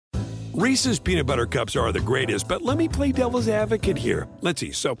Reese's Peanut Butter Cups are the greatest, but let me play devil's advocate here. Let's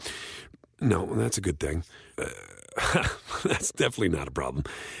see. So, no, that's a good thing. That's definitely not a problem.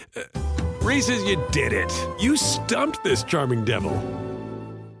 Reese's, you did it. You stumped this charming devil.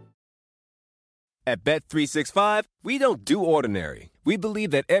 At Bet365, we don't do ordinary. We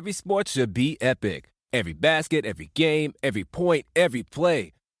believe that every sport should be epic. Every basket, every game, every point, every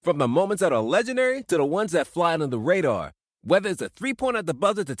play. From the moments that are legendary to the ones that fly under the radar. Whether it's a three-pointer at the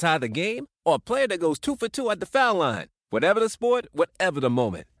buzzer to tie the game or a player that goes 2 for 2 at the foul line. Whatever the sport, whatever the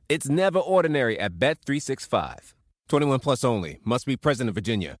moment. It's never ordinary at Bet365. 21 plus only. Must be present in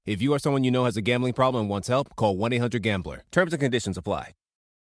Virginia. If you or someone you know has a gambling problem and wants help, call 1-800-GAMBLER. Terms and conditions apply.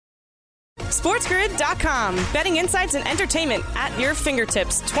 SportsGrid.com. Betting insights and entertainment at your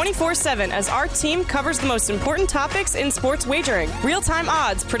fingertips 24/7 as our team covers the most important topics in sports wagering. Real-time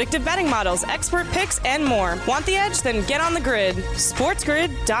odds, predictive betting models, expert picks, and more. Want the edge? Then get on the grid.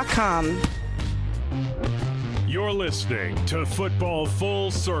 SportsGrid.com. You're listening to Football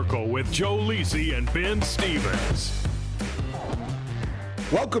Full Circle with Joe Lisi and Ben Stevens.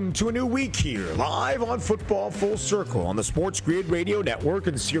 Welcome to a new week here, live on Football Full Circle on the Sports Grid Radio Network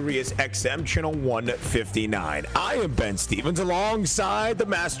and Sirius XM Channel 159. I am Ben Stevens alongside the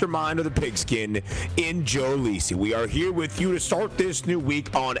mastermind of the pigskin in Joe Lisi. We are here with you to start this new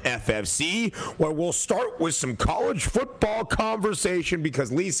week on FFC, where we'll start with some college football conversation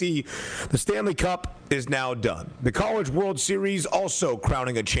because, Lisi, the Stanley Cup is now done. The College World Series also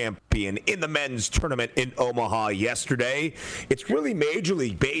crowning a champion in the men's tournament in Omaha yesterday. It's really Major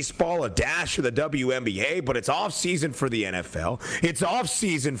League Baseball, a dash of the WNBA, but it's off season for the NFL. It's off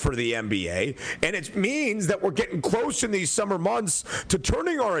season for the NBA, and it means that we're getting close in these summer months to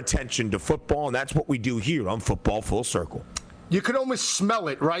turning our attention to football, and that's what we do here on Football Full Circle. You can almost smell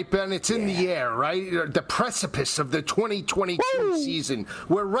it, right, Ben? It's in the air, right? The precipice of the 2022 season.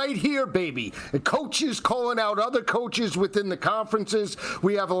 We're right here, baby. The coaches calling out other coaches within the conferences.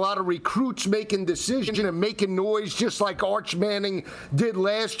 We have a lot of recruits making decisions and making noise, just like Arch Manning did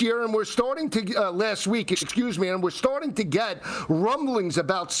last year. And we're starting to, last week, and we're starting to get rumblings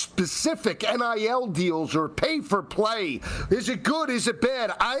about specific NIL deals or pay for play. Is it good? Is it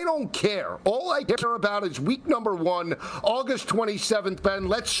bad? I don't care. All I care about is week number 1, August 27th, Ben.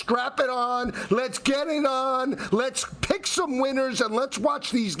 Let's strap it on. Let's get it on. Let's pick some winners, and let's watch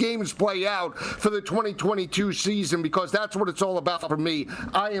these games play out for the 2022 season, because that's what it's all about for me.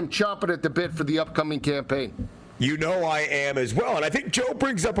 I am chomping at the bit for the upcoming campaign. You know I am as well. And I think Joe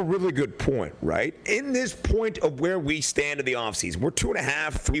brings up a really good point, right? In this point of where we stand in the offseason, we're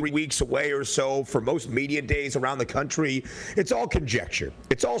 2.5, 3 weeks away or so for most media days around the country. It's all conjecture.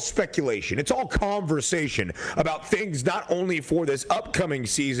 It's all speculation. It's all conversation about things not only for this upcoming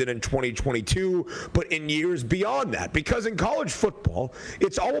season in 2022, but in years beyond that. Because in college football,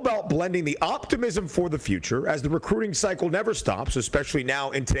 it's all about blending the optimism for the future as the recruiting cycle never stops, especially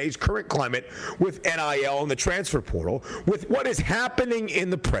now in today's current climate with NIL and the transfer portal, with what is happening in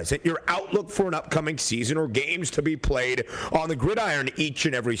the present, your outlook for an upcoming season or games to be played on the gridiron each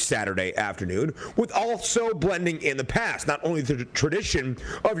and every Saturday afternoon, with also blending in the past, not only the tradition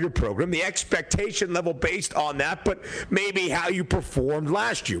of your program, the expectation level based on that, but maybe how you performed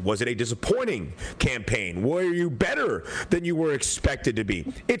last year. Was it a disappointing campaign? Were you better than you were expected to be?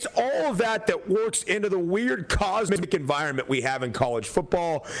 It's all of that that works into the weird cosmic environment we have in college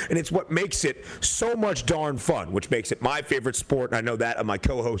football, and it's what makes it so much darn fun, which makes it my favorite sport, and I know that of my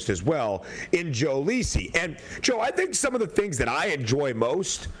co-host as well, in Joe Lisi. And Joe, I think some of the things that I enjoy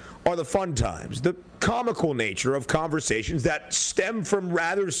most are the fun times, the comical nature of conversations that stem from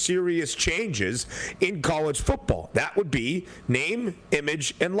rather serious changes in college football. That would be name,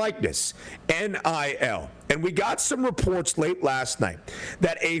 image, and likeness, NIL. And we got some reports late last night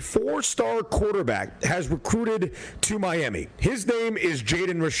that a 4-star quarterback has recruited to Miami. His name is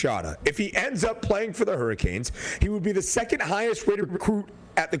Jaden Rashada. If he ends up playing for the Hurricanes, he would be the second highest rated recruit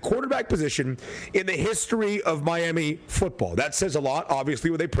at the quarterback position in the history of Miami football. That says a lot, obviously,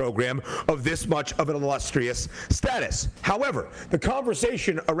 with a program of this much of an illustrious status. However, the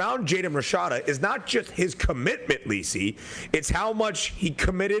conversation around Jaden Rashada is not just his commitment, Lisi. It's how much he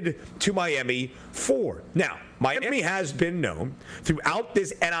committed to Miami for. Now, Miami has been known throughout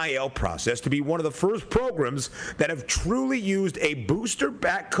this NIL process to be one of the first programs that have truly used a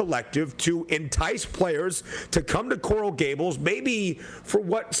booster-backed collective to entice players to come to Coral Gables, maybe for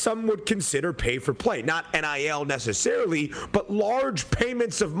what some would consider pay-for-play. Not NIL necessarily, but large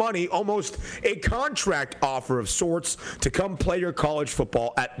payments of money, almost a contract offer of sorts to come play your college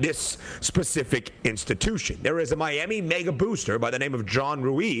football at this specific institution. There is a Miami mega booster by the name of John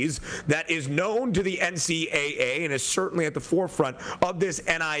Ruiz that is known to the NCAA NCAA and is certainly at the forefront of this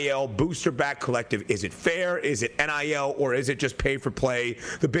NIL booster back collective. Is it fair? Is it NIL? Or is it just pay for play,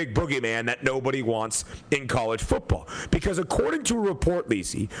 the big boogeyman that nobody wants in college football? Because according to a report,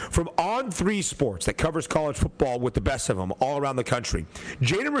 Lisi, from On3 Sports that covers college football with the best of them all around the country,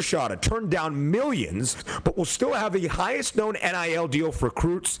 Jaden Rashada turned down millions, but will still have the highest known NIL deal for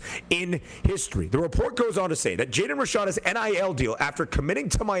recruits in history. The report goes on to say that Jaden Rashada's NIL deal after committing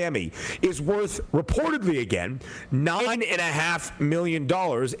to Miami is worth, reportedly again, $9.5 million,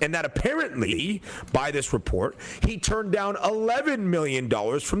 and that apparently, by this report, he turned down $11 million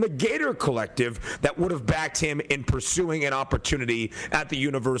from the Gator Collective that would have backed him in pursuing an opportunity at the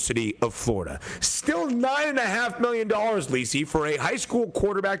University of Florida. Still $9.5 million, Lisi, for a high school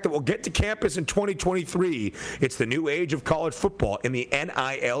quarterback that will get to campus in 2023. It's the new age of college football in the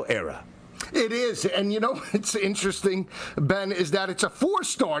NIL era. It is. And, you know, what's interesting, Ben, is that it's a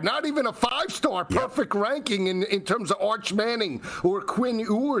 4-star, not even a 5-star perfect ranking in terms of Arch Manning or Quinn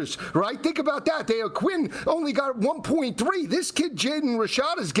Ewers, right? Think about that. Quinn only got 1.3. This kid, Jaden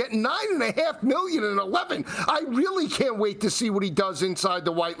Rashada, is getting $9.5 million and 11. I really can't wait to see what he does inside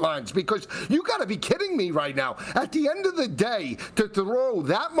the white lines, because you got to be kidding me right now. At the end of the day, to throw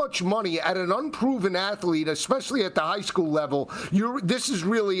that much money at an unproven athlete, especially at the high school level, this is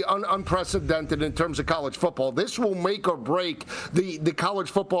really unprecedented in terms of college football. This will make or break the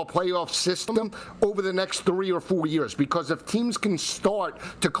college football playoff system over the next 3 or 4 years, because if teams can start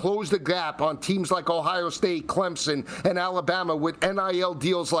to close the gap on teams like Ohio State, Clemson, and Alabama with NIL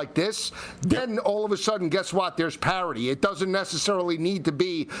deals like this, then all of a sudden, guess what? There's parity. It doesn't necessarily need to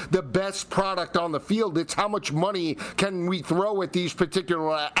be the best product on the field. It's how much money can we throw at these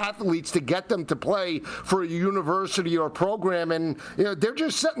particular athletes to get them to play for a university or program, and you know, they're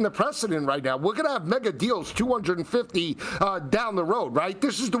just setting the precedent right now. We're going to have mega deals, 250 down the road, right?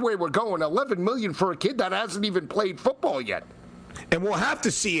 This is the way we're going. $11 million for a kid that hasn't even played football yet. And we'll have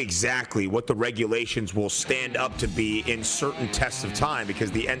to see exactly what the regulations will stand up to be in certain tests of time, because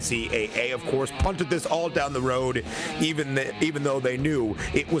the NCAA, of course, punted this all down the road, even though they knew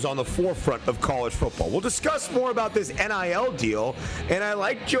it was on the forefront of college football. We'll discuss more about this NIL deal, and I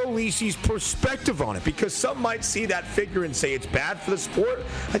like Joe Lisi's perspective on it, because some might see that figure and say it's bad for the sport.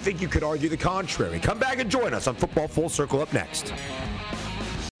 I think you could argue the contrary. Come back and join us on Football Full Circle up next.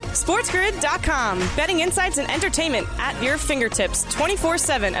 SportsGrid.com. Betting insights and entertainment at your fingertips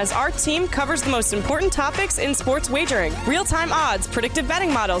 24/7 as our team covers the most important topics in sports wagering. Real-time odds, predictive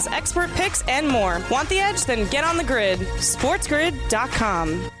betting models, expert picks, and more. Want the edge? Then get on the grid.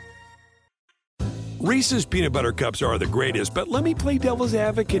 SportsGrid.com. Reese's Peanut Butter Cups are the greatest, but let me play devil's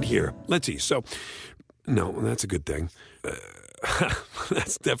advocate here. Let's see. So, no, that's a good thing.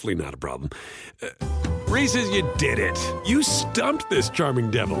 That's definitely not a problem. Reese's, you did it. You stumped this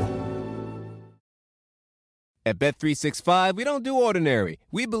charming devil. At Bet365, we don't do ordinary.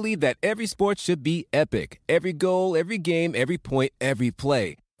 We believe that every sport should be epic. Every goal, every game, every point, every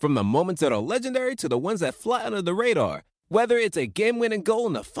play. From the moments that are legendary to the ones that fly under the radar. Whether it's a game-winning goal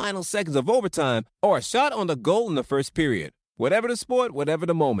in the final seconds of overtime or a shot on the goal in the first period. Whatever the sport, whatever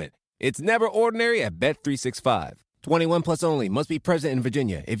the moment. It's never ordinary at Bet365. 21 plus only. Must be present in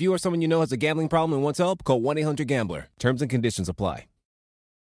Virginia. If you or someone you know has a gambling problem and wants help, call 1-800-GAMBLER. Terms and conditions apply.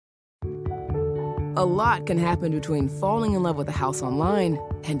 A lot can happen between falling in love with a house online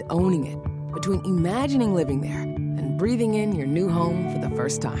and owning it. Between imagining living there and breathing in your new home for the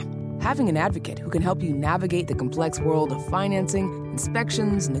first time. Having an advocate who can help you navigate the complex world of financing,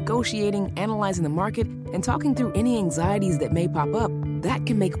 inspections, negotiating, analyzing the market, and talking through any anxieties that may pop up, that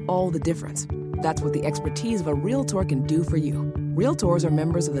can make all the difference. That's what the expertise of a Realtor can do for you. Realtors are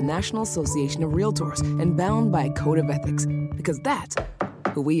members of the National Association of Realtors and bound by a code of ethics, because that's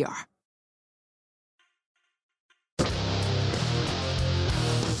who we are.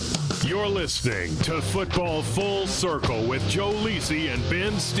 You're listening to Football Full Circle with Joe Lisi and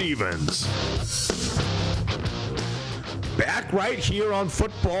Ben Stevens. Back right here on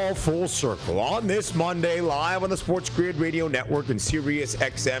Football Full Circle on this Monday, live on the Sports Grid Radio Network and Sirius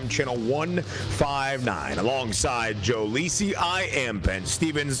XM Channel 159. Alongside Joe Lisi, I am Ben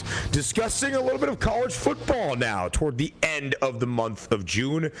Stevens, discussing a little bit of college football now toward the end of the month of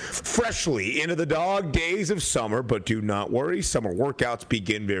June. Freshly into the dog days of summer, but do not worry, summer workouts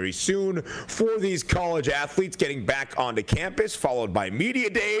begin very soon for these college athletes getting back onto campus, followed by media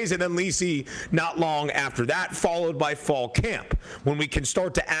days, and then Lisi, not long after that, followed by fall camp, when we can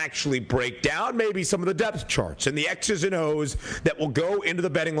start to actually break down maybe some of the depth charts and the X's and O's that will go into the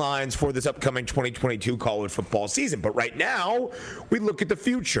betting lines for this upcoming 2022 college football season. But right now, we look at the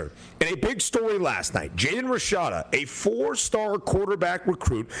future. And a big story last night, Jaden Rashada, a 4-star quarterback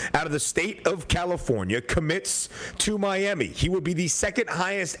recruit out of the state of California, commits to Miami. He would be the second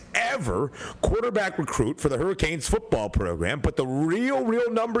highest ever quarterback recruit for the Hurricanes football program. But the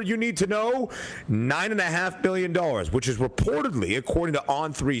real number you need to know, $9.5 million, which is reportedly, according to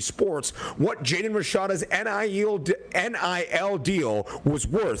On3 Sports, what Jaden Rashada's NIL deal was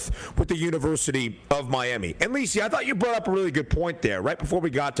worth with the University of Miami. And Lisa, I thought you brought up a really good point there right before we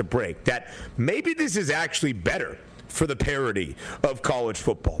got to break, that maybe this is actually better for the parity of college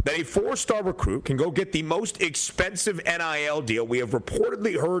football. That a 4-star recruit can go get the most expensive NIL deal we have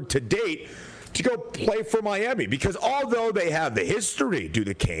reportedly heard to date to go play for Miami. Because although they have the history, do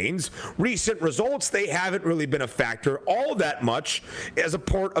the Canes, recent results, they haven't really been a factor all that much as a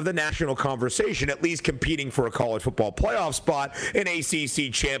part of the national conversation, at least competing for a college football playoff spot, an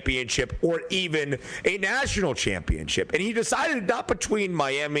ACC championship, or even a national championship. And he decided not between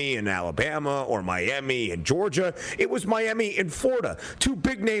Miami and Alabama or Miami and Georgia. It was Miami and Florida. 2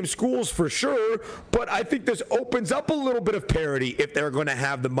 big-name schools for sure, but I think this opens up a little bit of parity if they're going to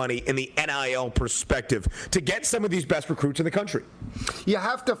have the money in the NIL perspective to get some of these best recruits in the country. You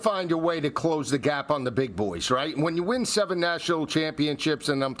have to find a way to close the gap on the big boys, right? When you win 7 national championships,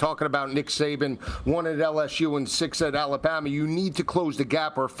 and I'm talking about Nick Saban, 1 at LSU and 6 at Alabama, you need to close the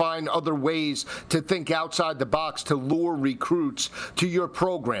gap or find other ways to think outside the box to lure recruits to your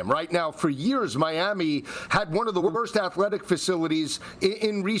program. Right now, for years, Miami had one of the worst athletic facilities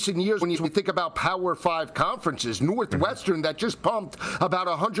in recent years when you think about Power 5 conferences. Northwestern, that just pumped about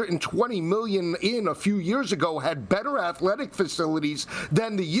 $120 million in a few years ago, had better athletic facilities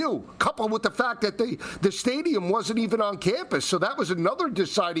than the U, coupled with the fact that the stadium wasn't even on campus. So that was another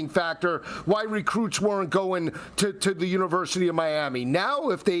deciding factor why recruits weren't going to the University of Miami.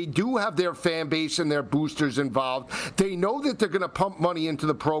 Now, if they do have their fan base and their boosters involved, they know that they're going to pump money into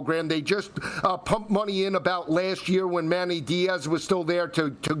the program. They just pumped money in about last year when Manny Diaz was still there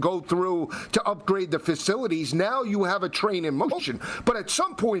to go through to upgrade the facilities. Now you have a train in motion. But at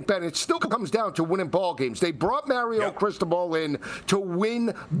some point, Ben, it still comes down to winning ball games. They brought Mario Cristobal in to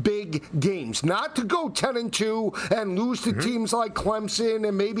win big games, not to go 10-2 and lose to teams like Clemson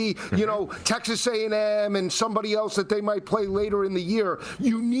and maybe, Texas A&M and somebody else that they might play later in the year.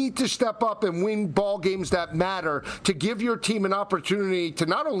 You need to step up and win ball games that matter to give your team an opportunity to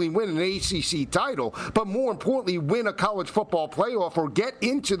not only win an ACC title, but more importantly, win a college football playoff or get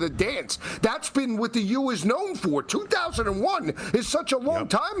into the dance. That's been what the U is known for. 2001 is such a long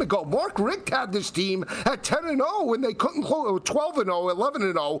time ago. Mark Richt had this team at 10-0 and they couldn't close, 12-0,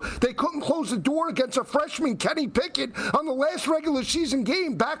 11-0. They couldn't close the door against a freshman, Kenny Pickett, on the last regular season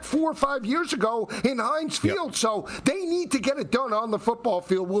game back 4 or 5 years ago in Heinz Field. So they need to get it done on the football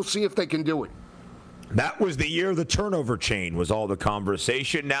field. We'll see if they can do it. That was the year the turnover chain was all the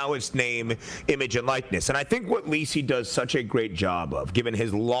conversation. Now it's name, image, and likeness. And I think what Lisi does such a great job of, given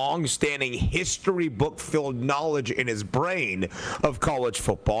his long-standing history book-filled knowledge in his brain of college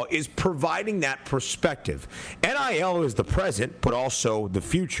football, is providing that perspective. NIL is the present, but also the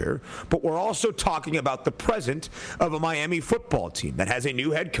future. But we're also talking about the present of a Miami football team that has a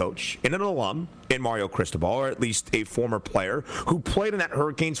new head coach and an alum in Mario Cristobal, or at least a former player who played in that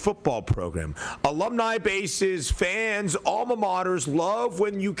Hurricanes football program. Alumni bases, fans, alma maters love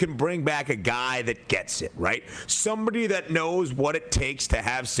when you can bring back a guy that gets it, right? Somebody that knows what it takes to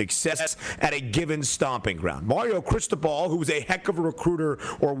have success at a given stomping ground. Mario Cristobal, who was a heck of a recruiter,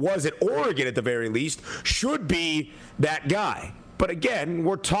 or was at Oregon at the very least, should be that guy. But again,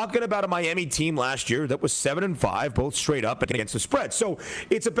 we're talking about a Miami team last year that was 7-5, both straight up against the spread. So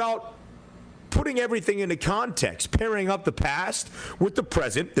it's about putting everything into context, pairing up the past with the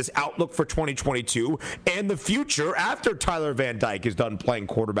present, this outlook for 2022, and the future after Tyler Van Dyke is done playing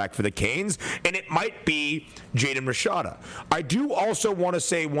quarterback for the Canes, and it might be Jaden Rashada. I do also want to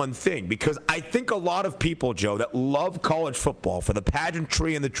say one thing, because I think a lot of people, Joe, that love college football for the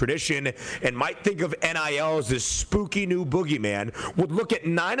pageantry and the tradition and might think of NIL as this spooky new boogeyman would look at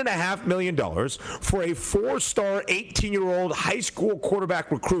 $9.5 million for a 4-star, 18-year-old high school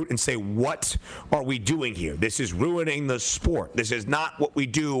quarterback recruit and say, what are we doing here? This is ruining the sport. This is not what we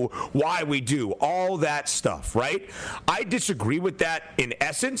do, why we do, all that stuff, right? I disagree with that in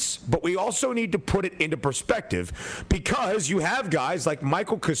essence, but we also need to put it into perspective because you have guys like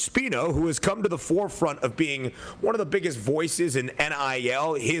Michael Cuspino, who has come to the forefront of being one of the biggest voices in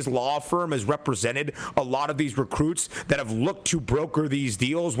NIL. His law firm has represented a lot of these recruits that have looked to broker these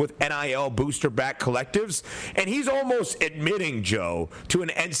deals with NIL booster-backed collectives, and he's almost admitting, Joe, to an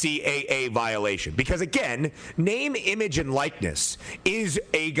NCAA violation. Because, again, name, image, and likeness is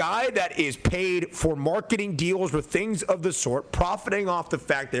a guy that is paid for marketing deals or things of the sort, profiting off the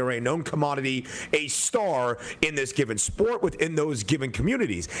fact they're a known commodity, a star in this given sport within those given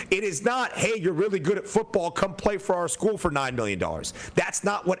communities. It is not, hey, you're really good at football, come play for our school for $9 million. That's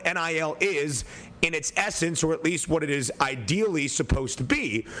not what NIL is in its essence, or at least what it is ideally supposed to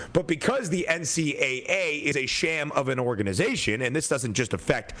be. But because the NCAA is a sham of an organization, and this doesn't just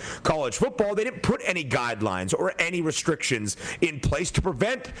affect college football, they didn't put any guidelines or any restrictions in place to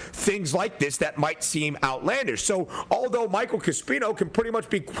prevent things like this that might seem outlandish. So although Michael Cuspino can pretty much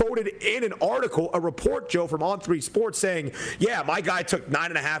be quoted in an article, a report, Joe, from On3 Sports saying, yeah, my guy took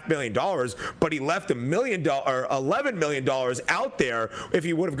 $9.5 million, but he left $11 million out there if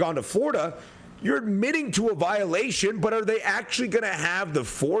he would have gone to Florida, you're admitting to a violation, but are they actually going to have the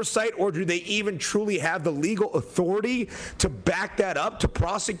foresight, or do they even truly have the legal authority to back that up, to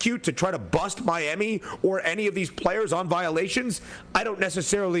prosecute, to try to bust Miami or any of these players on violations? I don't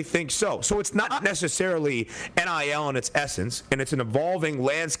necessarily think so. So it's not necessarily NIL in its essence, and it's an evolving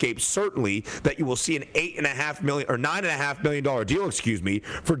landscape, certainly, that you will see an $9.5 million deal,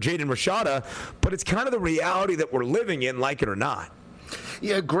 for Jaden Rashada, but it's kind of the reality that we're living in, like it or not.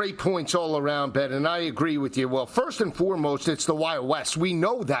 Yeah, great points all around, Ben, and I agree with you. Well, first and foremost, it's the Wild West. We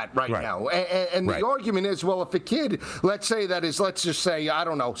know that right now. And the argument is, well, if a kid, let's just say, I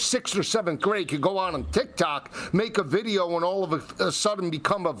don't know, 6th or 7th grade, could go on TikTok, make a video, and all of a sudden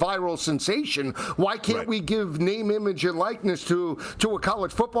become a viral sensation, why can't we give name, image, and likeness to a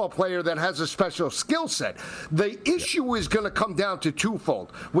college football player that has a special skill set? The issue is going to come down to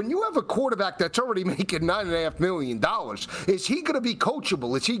twofold. When you have a quarterback that's already making $9.5 million, is he going to be coachable?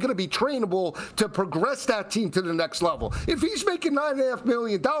 Is he going to be trainable to progress that team to the next level? If he's making $9.5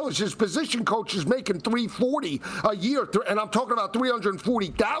 million, his position coach is making $340 a year, and I'm talking about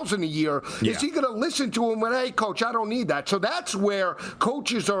 $340,000 a year. Yeah. Is he going to listen to him when, hey, coach, I don't need that? So that's where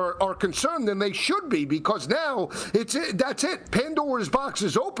coaches are concerned, and they should be, because now that's it. Pandora's box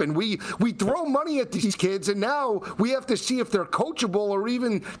is open. We throw money at these kids, and now we have to see if they're coachable or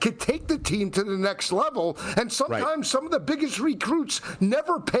even can take the team to the next level. And sometimes some of the biggest recruits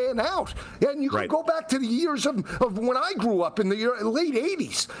never pan out. And you can go back to the years of when I grew up in the late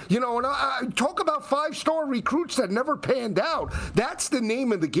 80s, and I talk about 5-star recruits that never panned out. That's the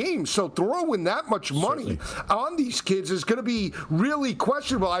name of the game. So throwing that much money on these kids is going to be really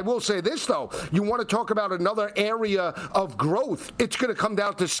questionable. I will say this, though. You want to talk about another area of growth, it's going to come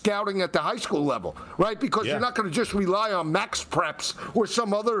down to scouting at the high school level, right? Because you're not going to just rely on Max Preps or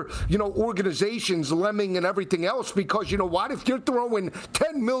some other, organizations, Lemming and everything else, because what? If you're throwing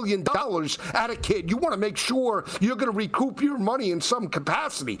 $10 million at a kid, you want to make sure you're going to recoup your money in some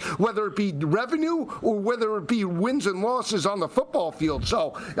capacity, whether it be revenue or whether it be wins and losses on the football field.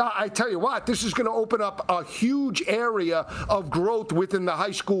 So I tell you what, this is going to open up a huge area of growth within the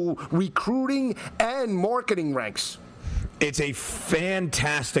high school recruiting and marketing ranks. It's a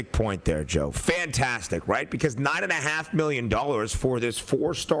fantastic point there, Joe. Fantastic, right? Because $9.5 million for this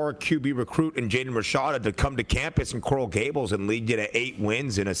 4-star QB recruit in Jaden Rashada to come to campus in Coral Gables and lead you to 8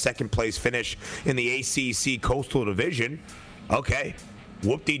 wins and a second-place finish in the ACC Coastal Division. Okay,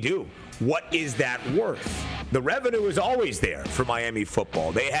 whoop-de-doo. What is that worth? The revenue is always there for Miami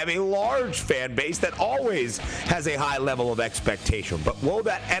football. They have a large fan base that always has a high level of expectation. But will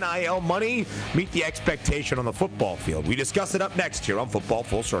that NIL money meet the expectation on the football field? We discuss it up next here on Football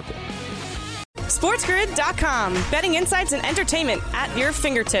Full Circle. SportsGrid.com. Betting insights and entertainment at your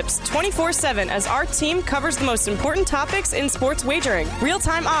fingertips 24/7 as our team covers the most important topics in sports wagering.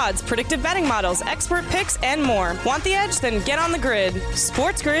 Real-time odds, predictive betting models, expert picks, and more. Want the edge? Then get on the grid.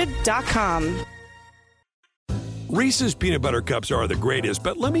 SportsGrid.com. Reese's Peanut Butter Cups are the greatest,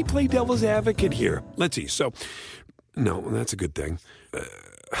 but let me play devil's advocate here. Let's see. So, no, that's a good thing.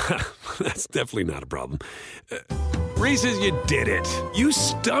 That's definitely not a problem. Reese's, you did it. You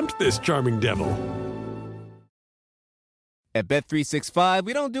stumped this charming devil. At Bet365,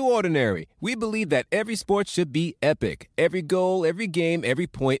 we don't do ordinary. We believe that every sport should be epic. Every goal, every game, every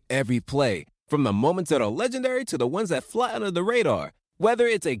point, every play. From the moments that are legendary to the ones that fly under the radar. Whether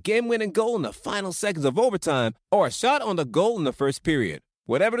it's a game-winning goal in the final seconds of overtime or a shot on the goal in the first period.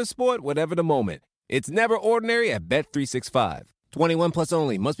 Whatever the sport, whatever the moment. It's never ordinary at Bet365. 21 plus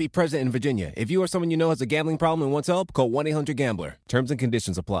only. Must be present in Virginia. If you or someone you know has a gambling problem and wants help, call 1-800-GAMBLER. Terms and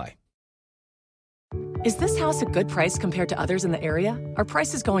conditions apply. Is this house a good price compared to others in the area? Are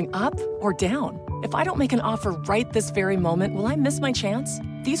prices going up or down? If I don't make an offer right this very moment, will I miss my chance?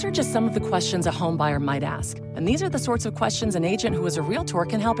 These are just some of the questions a home buyer might ask. And these are the sorts of questions an agent who is a Realtor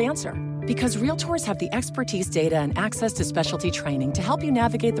can help answer. Because Realtors have the expertise, data, and access to specialty training to help you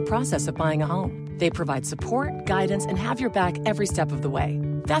navigate the process of buying a home. They provide support, guidance, and have your back every step of the way.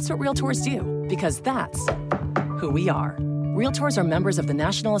 That's what Realtors do, because that's who we are. Realtors are members of the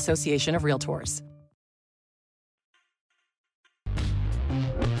National Association of Realtors.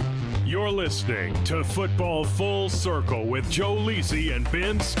 You're listening to Football Full Circle with Joe Lisi and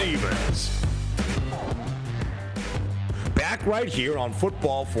Ben Stevens. Back right here on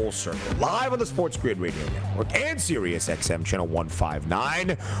Football Full Circle, live on the Sports Grid Radio Network and Sirius XM Channel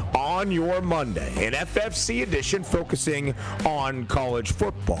 159 on your Monday, an FFC edition focusing on college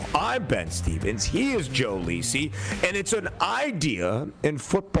football. I'm Ben Stevens, he is Joe Lisi, and it's an idea in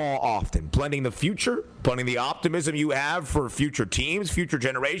football often, blending the future, blending the optimism you have for future teams, future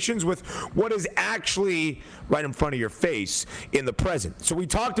generations, with what is actually right in front of your face in the present. So we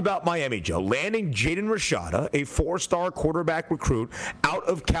talked about Miami, Joe, landing Jaden Rashada, a four-star quarterback recruit out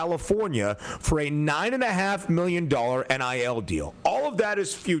of California for a $9.5 million NIL deal. All of that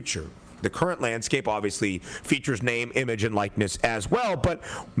is future. The current landscape obviously features name, image, and likeness as well, but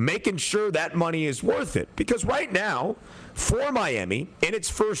making sure that money is worth it. Because right now, for Miami, in its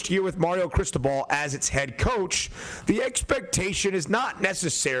first year with Mario Cristobal as its head coach, the expectation is not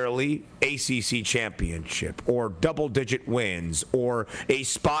necessarily ACC championship or double-digit wins or a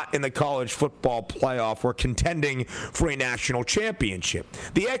spot in the college football playoff or contending for a national championship.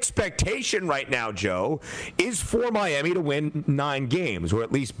 The expectation right now, Joe, is for Miami to win 9 games, or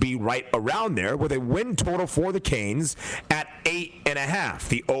at least be right around there, with a win total for the Canes at 8.5.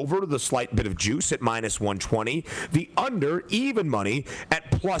 The over, the slight bit of juice at -120. The under, even money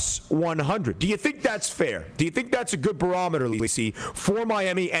at +100. Do you think that's fair? Do you think that's a good barometer, Lisi, for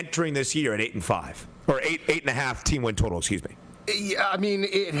Miami entering this year at 8-5? Or 8.5 team win total, excuse me. Yeah, I mean,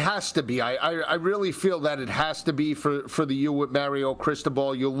 it has to be. I really feel that it has to be for the U with Mario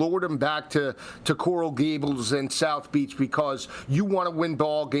Cristobal. You lured him back to Coral Gables and South Beach because you want to win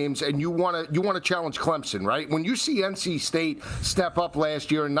ball games and you want to challenge Clemson, right? When you see NC State step up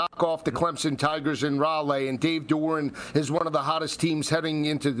last year and knock off the Clemson Tigers in Raleigh, and Dave Doeren is one of the hottest teams heading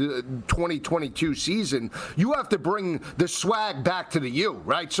into the 2022 season, you have to bring the swag back to the U,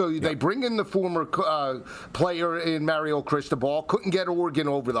 right? So they bring in the former player in Mario Cristobal. Couldn't get Oregon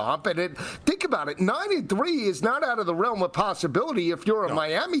over the hump. And think about it, 9-3 is not out of the realm of possibility if you're a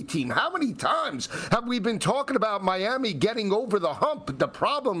Miami team. How many times have we been talking about Miami getting over the hump? The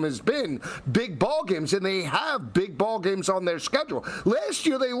problem has been big ball games, and they have big ball games on their schedule. Last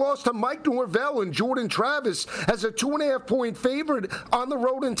year, they lost to Mike Norvell and Jordan Travis as a 2.5-point favorite on the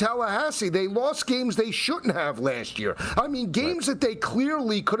road in Tallahassee. They lost games they shouldn't have last year. I mean, games that they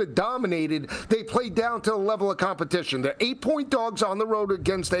clearly could have dominated, they played down to the level of competition. They're 8-point dogs on the road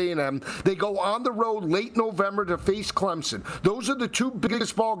against A&M. They go on the road late November to face Clemson. Those are the 2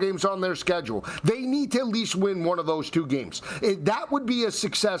 biggest ball games on their schedule. They need to at least win one of those 2 games. That would be a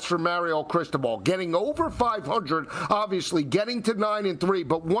success for Mario Cristobal. Getting over 500, obviously, getting to 9-3,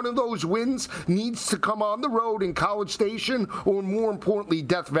 but one of those wins needs to come on the road in College Station or, more importantly,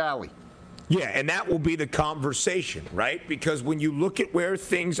 Death Valley. Yeah, and that will be the conversation, right? Because when you look at where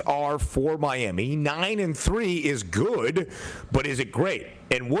things are for Miami, 9-3 is good, but is it great?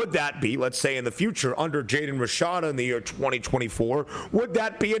 And would that be, let's say in the future, under Jaden Rashada in the year 2024, would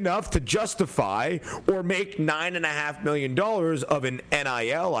that be enough to justify or make $9.5 million of an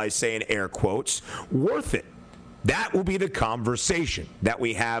NIL, I say in air quotes, worth it? That will be the conversation that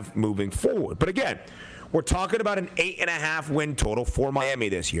we have moving forward. But again, we're talking about an 8.5 win total for Miami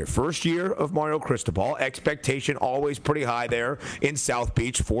this year. First year of Mario Cristobal. Expectation always pretty high there in South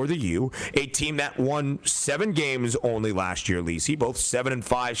Beach for the U. A team that won 7 games only last year, Lisi, both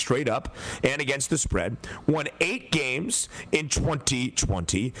 7-5 straight up and against the spread. Won 8 games in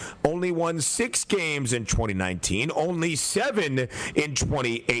 2020. Only won 6 games in 2019. Only 7 in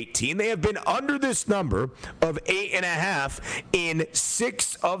 2018. They have been under this number of 8.5 in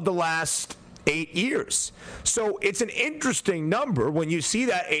 6 of the last 8 years. So it's an interesting number when you see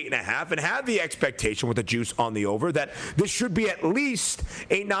that 8.5 and have the expectation with the juice on the over that this should be at least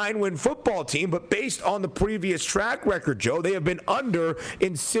a 9-win football team. But based on the previous track record, Joe, they have been under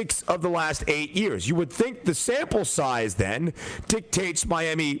in 6 of the last 8 years. You would think the sample size then dictates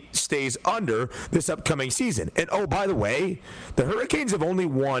Miami stays under this upcoming season. And oh, by the way, the Hurricanes have only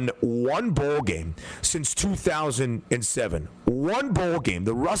won one bowl game since 2007. One bowl game,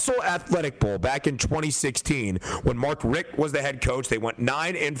 the Russell Athletic Bowl back in 2016 when Mark Richt was the head coach. They went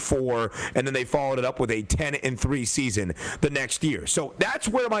 9-4, and then they followed it up with a 10-3 season the next year. So that's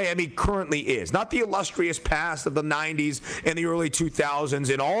where Miami currently is. Not the illustrious past of the 90s and the early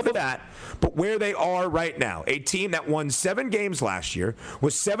 2000s and all of that, but where they are right now. A team that won 7 games last year,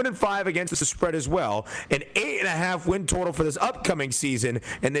 was 7-5 against the spread as well, an 8.5 win total for this upcoming season,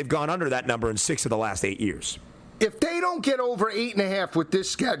 and they've gone under that number in 6 of the last 8 years. If they don't get over 8.5 with this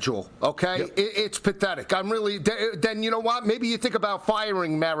schedule, okay, yep, it's pathetic. I'm really, then you know what? Maybe you think about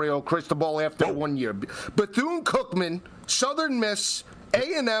firing Mario Cristobal after 1 year. Bethune-Cookman, Southern Miss,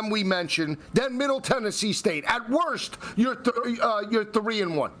 A&M we mentioned, then Middle Tennessee State. At worst, you're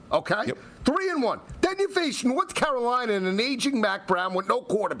 3-1, okay? Yep. 3-1. Then you face North Carolina and an aging Mac Brown with no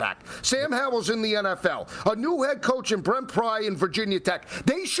quarterback. Sam Howell's in the NFL. A new head coach in Brent Pry in Virginia Tech.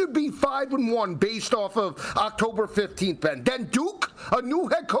 They should be 5-1 based off of October 15th, Ben. Then Duke, a new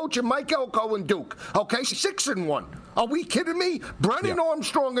head coach in Mike Elko and Duke. Okay, 6-1. Are we kidding me? Brennan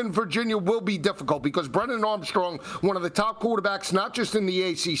Armstrong in Virginia will be difficult because Brennan Armstrong, one of the top quarterbacks, not just in the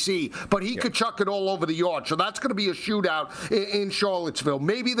ACC, but he could chuck it all over the yard. So that's going to be a shootout in Charlottesville.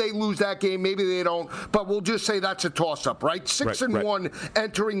 Maybe they lose that game, maybe they don't, but we'll just say that's a toss-up, right? 6-1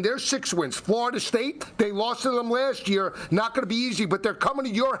 entering their 6 wins. Florida State, they lost to them last year. Not going to be easy, but they're coming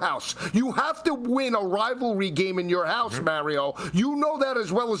to your house. You have to win a rivalry game in your house, Mario. You know that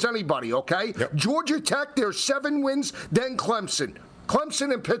as well as anybody, okay? Yep. Georgia Tech, there's 7 wins. Then Clemson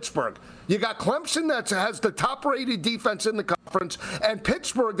and Pittsburgh. You got Clemson that has the top-rated defense in the conference, and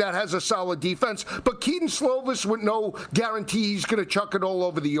Pittsburgh that has a solid defense. But Keaton Slovis with no guarantee he's going to chuck it all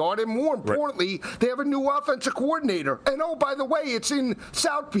over the yard. And more importantly, they have a new offensive coordinator. And oh, by the way, it's in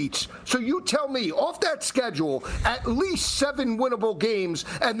South Beach. So you tell me, off that schedule, at least 7 winnable games,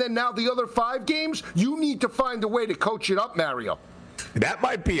 and then now the other 5 games, you need to find a way to coach it up, Mario. That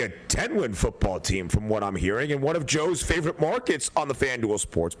might be a 10-win football team from what I'm hearing, and one of Joe's favorite markets on the FanDuel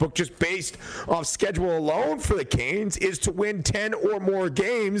Sportsbook, just based off schedule alone for the Canes, is to win 10 or more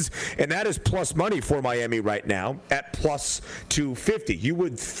games, and that is plus money for Miami right now at plus 250. You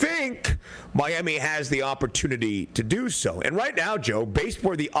would think Miami has the opportunity to do so. And right now, Joe, based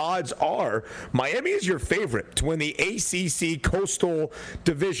where the odds are, Miami is your favorite to win the ACC Coastal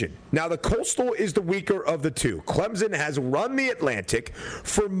Division. Now, the Coastal is the weaker of the two. Clemson has run the Atlantic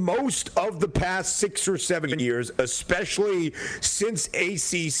for most of the past 6 or 7 years, especially since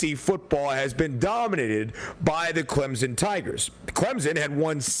ACC football has been dominated by the Clemson Tigers. Clemson had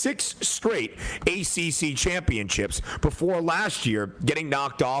won 6 straight ACC championships before last year getting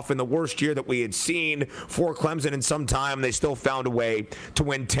knocked off in the worst year that we had seen for Clemson in some time. They still found a way to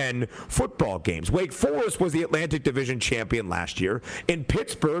win 10 football games. Wake Forest was the Atlantic Division champion last year, and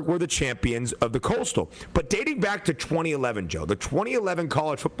Pittsburgh were the champions of the Coastal. But dating back to 2011, Joe, the 2011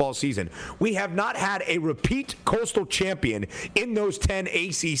 college football season, we have not had a repeat Coastal champion in those 10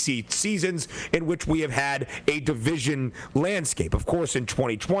 ACC seasons in which we have had a division landscape. Of course, in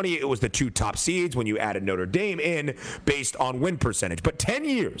 2020, it was the 2 top seeds when you added Notre Dame in based on win percentage. But 10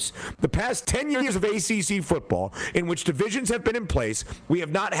 years, the past 10 years of ACC football in which divisions have been in place, we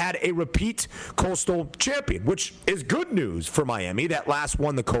have not had a repeat Coastal champion, which is good news for Miami that last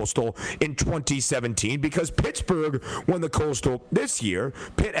won the Coastal in 2017 because Pittsburgh won the Coastal this year.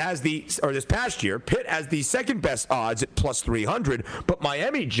 This past year, Pitt has the second best odds at plus 300, but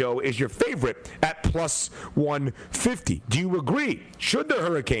Miami, Joe, is your favorite at plus 150. Do you agree? Should the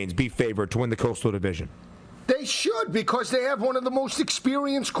Hurricanes be favored to win the Coastal Division? They should, because they have one of the most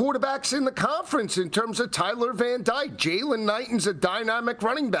experienced quarterbacks in the conference in terms of Tyler Van Dyke. Jalen Knighton's a dynamic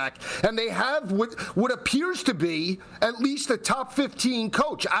running back, and they have what appears to be at least a top 15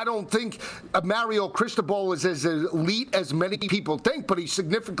 coach. I don't think Mario Cristobal is as elite as many people think, but he's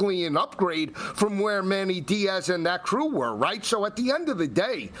significantly an upgrade from where Manny Diaz and that crew were, right? So at the end of the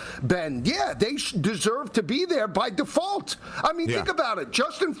day, Ben, they deserve to be there by default. I mean, think about it.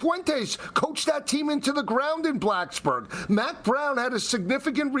 Justin Fuentes coached that team into the ground around in Blacksburg. Mac Brown had a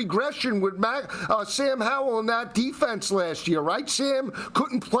significant regression with Sam Howell in that defense last year, right? Sam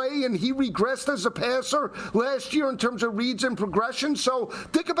couldn't play, and he regressed as a passer last year in terms of reads and progression. So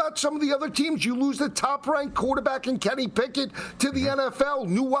think about some of the other teams. You lose the top-ranked quarterback in Kenny Pickett to the NFL,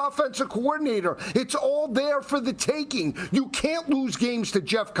 new offensive coordinator. It's all there for the taking. You can't lose games to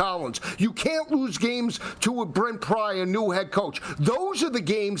Jeff Collins. You can't lose games to a Brent Pry, a new head coach. Those are the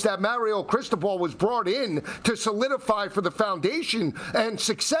games that Mario Cristobal was brought in to solidify for the foundation and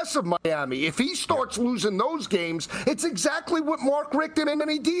success of Miami. If he starts losing those games, it's exactly what Mark Richt and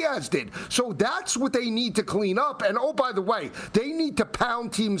Manny Diaz did. So that's what they need to clean up. And oh, by the way, they need to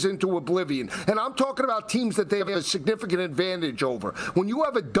pound teams into oblivion. And I'm talking about teams that they have a significant advantage over. When you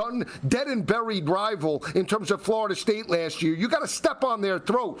have a dead and buried rival in terms of Florida State last year, you got to step on their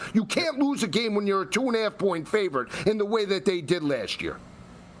throat. You can't lose a game when you're a 2.5-point favorite in the way that they did last year.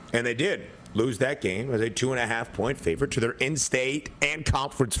 And they did lose that game as a 2.5-point favorite to their in-state and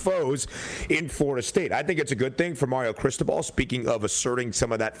conference foes in Florida State. I think it's a good thing for Mario Cristobal, speaking of asserting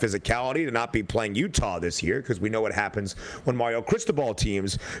some of that physicality, to not be playing Utah this year, because we know what happens when Mario Cristobal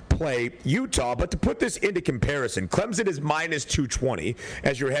teams play Utah. But to put this into comparison, Clemson is minus 220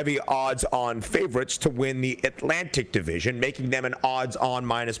 as your heavy odds-on favorites to win the Atlantic Division, making them an odds-on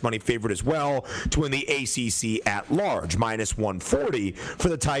minus money favorite as well to win the ACC at large, minus 140 for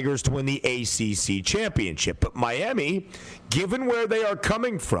the Tigers to win the ACC championship. But Miami, given where they are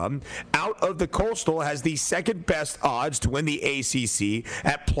coming from, out of the Coastal, has the second best odds to win the ACC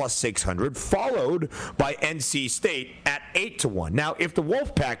at plus 600, followed by NC State at 8-1. Now, if the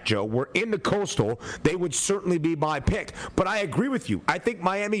Wolfpack, Joe, were in the Coastal, they would certainly be my pick. But I agree with you. I think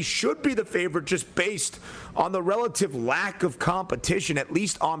Miami should be the favorite just based on the relative lack of competition, at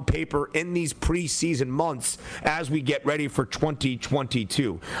least on paper, in these preseason months as we get ready for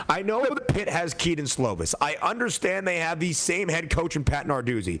 2022. I know that Pitt has Keaton Slovis. I understand they have the same head coach in Pat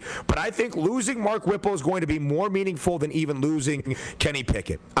Narduzzi, but I think losing Mark Whipple is going to be more meaningful than even losing Kenny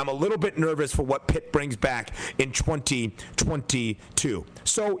Pickett. I'm a little bit nervous for what Pitt brings back in 2022.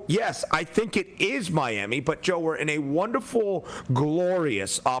 So, yes, I think it is Miami, but, Joe, we're in a wonderful,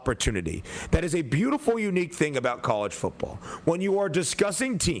 glorious opportunity. That is a beautiful, unique thing about college football. When you are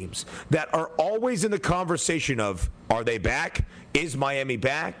discussing teams that are always in the conversation of, are they back? Is Miami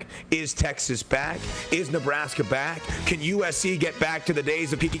back? Is Texas back? Is Nebraska back? Can USC get back to the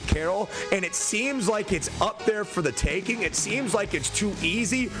days of Pete Carroll? And it seems like it's up there for the taking. It seems like it's too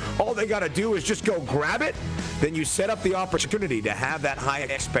easy. All they got to do is just go grab it. Then you set up the opportunity to have that high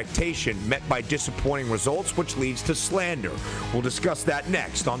expectation met by disappointing results, which leads to slander. We'll discuss that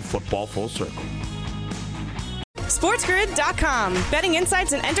next on Football Full Circle. SportsGrid.com. Betting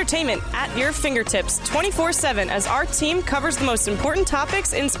insights and entertainment at your fingertips 24/7 as our team covers the most important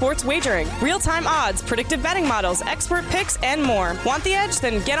topics in sports wagering. Real-time odds, predictive betting models, expert picks, and more. Want the edge?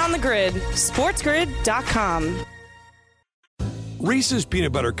 Then get on the grid. SportsGrid.com. Reese's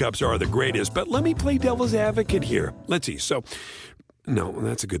Peanut Butter Cups are the greatest, but let me play devil's advocate here. Let's see. So, no,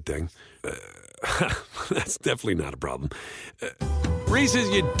 that's a good thing. That's definitely not a problem. Reese's,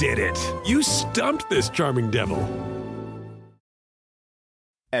 you did it. You stumped this charming devil.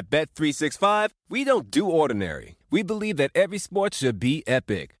 At Bet365, we don't do ordinary. We believe that every sport should be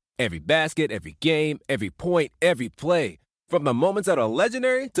epic. Every basket, every game, every point, every play. From the moments that are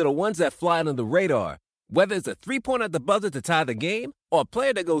legendary to the ones that fly under the radar. Whether it's a three-pointer at the buzzer to tie the game or a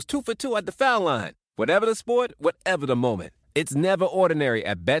player that goes 2 for 2 at the foul line. Whatever the sport, whatever the moment. It's never ordinary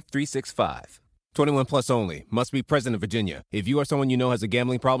at Bet365. 21 plus only. Must be present in Virginia. If you or someone you know has a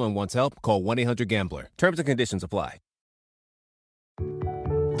gambling problem and wants help, call 1-800-GAMBLER. Terms and conditions apply.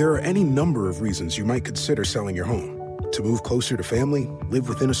 There are any number of reasons you might consider selling your home. To move closer to family, live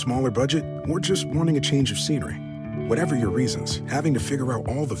within a smaller budget, or just wanting a change of scenery. Whatever your reasons, having to figure out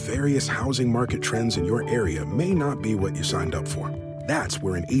all the various housing market trends in your area may not be what you signed up for. That's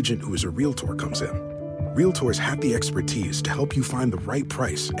where an agent who is a realtor comes in. Realtors have the expertise to help you find the right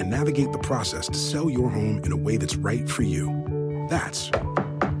price and navigate the process to sell your home in a way that's right for you. That's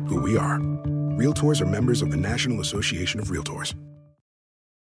who we are. Realtors are members of the National Association of Realtors.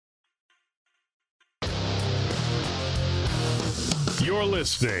 You're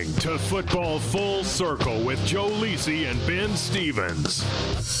listening to Football Full Circle with Joe Lisi and Ben Stevens.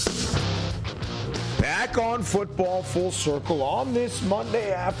 Back back on Football Full Circle on this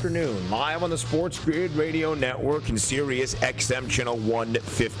Monday afternoon, live on the Sports Grid Radio Network and Sirius XM Channel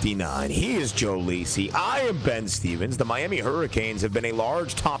 159. He is Joe Lisi. I am Ben Stevens. The Miami Hurricanes have been a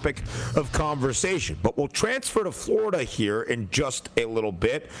large topic of conversation, but we'll transfer to Florida here in just a little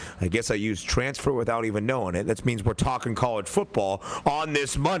bit. I guess I used transfer without even knowing it. That means we're talking college football on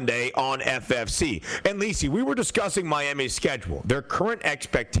this Monday on FFC. And Lisi, we were discussing Miami's schedule, their current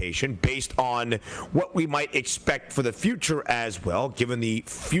expectation based on what we might expect for the future as well, given the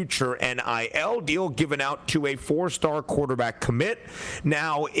future NIL deal given out to a 4-star quarterback commit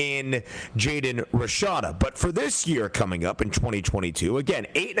now in Jaden Rashada. But for this year coming up in 2022, again,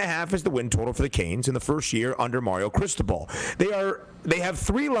 8.5 is the win total for the Canes in the first year under Mario Cristobal. They have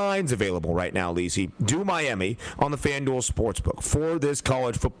 3 lines available right now, Lisi. Do Miami on the FanDuel Sportsbook for this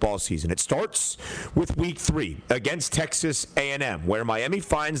college football season. It starts with Week 3 against Texas A&M, where Miami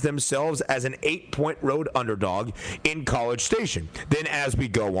finds themselves as an 8-point road underdog in College Station. Then as we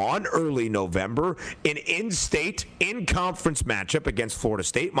go on, early November, an in-state, in-conference matchup against Florida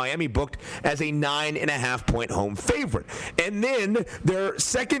State, Miami booked as a 9.5-point home favorite. And then their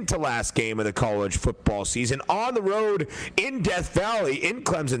second-to-last game of the college football season on the road in Death Valley, in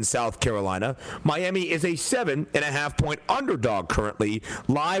Clemson, South Carolina. Miami is a 7.5-point underdog currently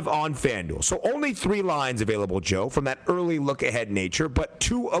live on FanDuel. So only 3 lines available, Joe, from that early look-ahead nature. But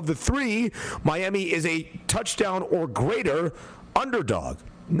 2 of the 3, Miami is a touchdown or greater underdog.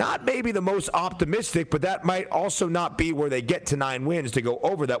 Not maybe the most optimistic, but that might also not be where they get to 9 wins to go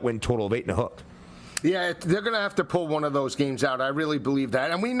over that win total of 8.5. Yeah, they're going to have to pull one of those games out. I really believe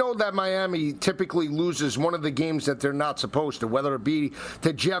that. And we know that Miami typically loses one of the games that they're not supposed to, whether it be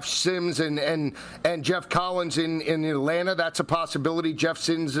to Jeff Sims and Jeff Collins in Atlanta. That's a possibility. Jeff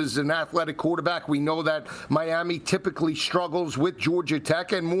Sims is an athletic quarterback. We know that Miami typically struggles with Georgia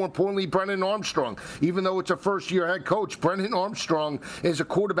Tech, and more importantly, Brennan Armstrong. Even though it's a first-year head coach, Brennan Armstrong is a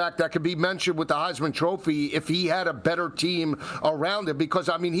quarterback that could be mentioned with the Heisman Trophy if he had a better team around him, because,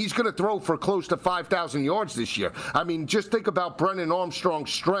 I mean, he's going to throw for close to 5,000 yards this year. I mean, just think about Brennan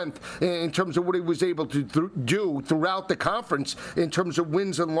Armstrong's strength in terms of what he was able to do throughout the conference in terms of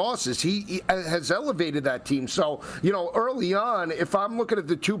wins and losses. He has elevated that team. So, early on, if I'm looking at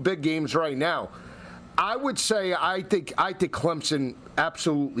the 2 big games right now, I would say I think Clemson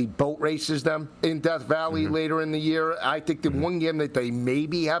absolutely boat races them in Death Valley later in the year. I think the one game that they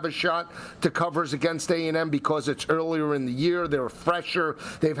maybe have a shot to cover is against A&M because it's earlier in the year. They're fresher.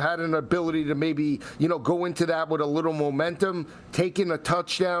 They've had an ability to maybe, go into that with a little momentum, taking a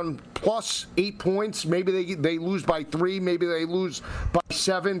touchdown plus 8 points. Maybe they lose by 3. Maybe they lose by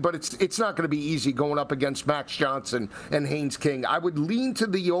 7. But it's not going to be easy going up against Max Johnson and Haynes King. I would lean to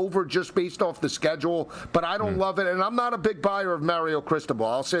the over just based off the schedule, but I don't love it. And I'm not a big buyer of Mario Cristobal.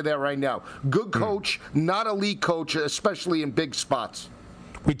 I'll say that right now. Good coach, not elite coach, especially in big spots.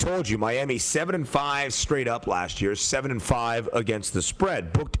 We told you Miami 7-5 straight up last year, 7-5 against the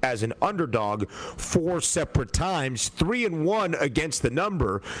spread, booked as an underdog 4 separate times, 3-1 against the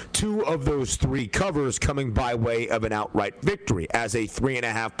number. 2 of those 3 covers coming by way of an outright victory as a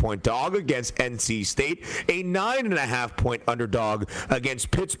 3.5-point dog against NC State, a 9.5-point underdog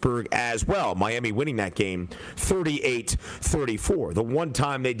against Pittsburgh as well. Miami winning that game 38-34. The one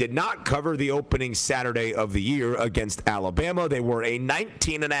time they did not cover the opening Saturday of the year against Alabama, they were a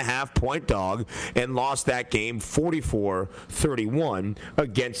 19.5-point dog and lost that game 44-31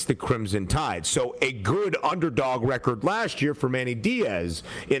 against the Crimson Tide. So a good underdog record last year for Manny Diaz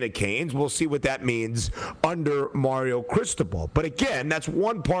in the Canes. We'll see what that means under Mario Cristobal. But again, that's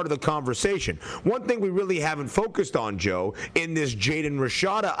one part of the conversation. One thing we really haven't focused on, Joe, in this Jaden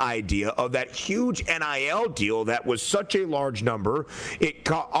Rashada idea of that huge NIL deal that was such a large number, it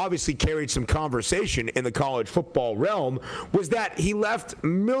obviously carried some conversation in the college football realm, was that he left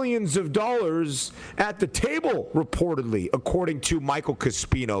millions of dollars at the table, reportedly, according to Michael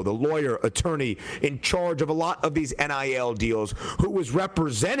Caspino, the lawyer, attorney in charge of a lot of these NIL deals, who was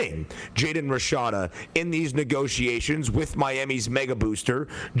representing Jaden Rashada in these negotiations with Miami's mega booster,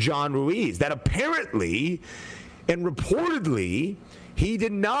 John Ruiz, that apparently and reportedly he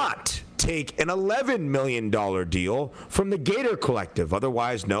did not take an $11 million deal from the Gator Collective,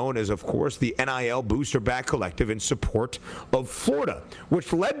 otherwise known as, of course, the NIL Booster Back Collective in support of Florida,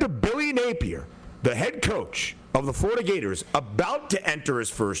 which led to Billy Napier, the head coach of the Florida Gators, about to enter his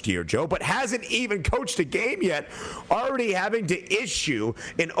first year, Joe, but hasn't even coached a game yet, already having to issue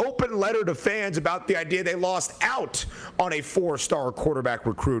an open letter to fans about the idea they lost out on a 4-star quarterback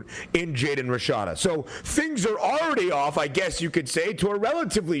recruit in Jaden Rashada. So things are already off, I guess you could say, to a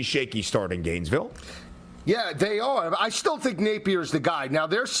relatively shaky start in Gainesville. Yeah, they are. I still think Napier's the guy. Now,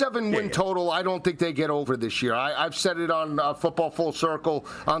 their 7-win total, I don't think they get over this year. I've said it on Football Full Circle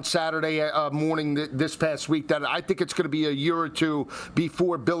on Saturday morning this past week that I think it's going to be a year or two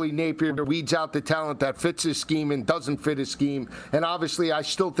before Billy Napier weeds out the talent that fits his scheme and doesn't fit his scheme. And obviously, I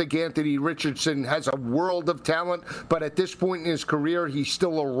still think Anthony Richardson has a world of talent, but at this point in his career, he's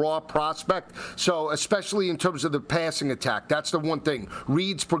still a raw prospect. So, especially in terms of the passing attack, that's the one thing.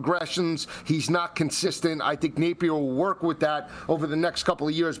 Reed's progressions, he's not consistent. I think Napier will work with that over the next couple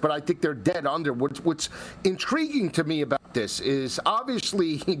of years, but I think they're dead under. What's intriguing to me about this is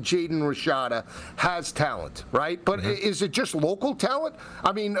obviously Jaden Rashada has talent, right? But is it just local talent?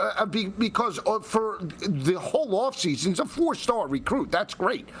 I mean, because for the whole offseason, he's a 4-star recruit. That's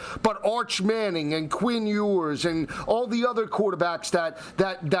great. But Arch Manning and Quinn Ewers and all the other quarterbacks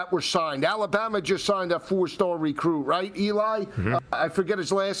that were signed. Alabama just signed a 4-star recruit, right, Eli? I forget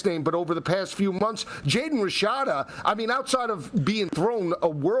his last name, but over the past few months, Jaden Rashada, I mean, outside of being thrown a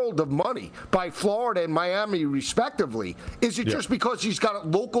world of money by Florida and Miami, respectively, is it just because he's got a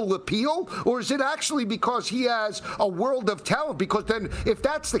local appeal, or is it actually because he has a world of talent? Because then, if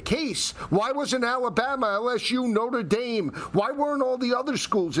that's the case, why wasn't Alabama, LSU, Notre Dame, why weren't all the other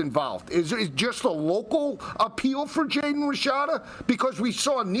schools involved? Is it just a local appeal for Jaden Rashada? Because we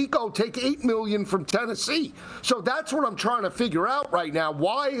saw Nico take $8 million from Tennessee. So that's what I'm trying to figure out right now.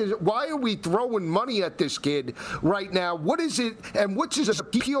 Why are we throwing money at this kid right now? What is it, and what's his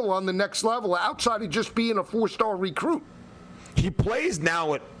appeal on the next level outside of just being a 4-star recruit? He plays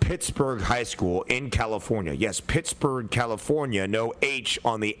now at Pittsburgh High School in California. Yes, Pittsburgh, California. No H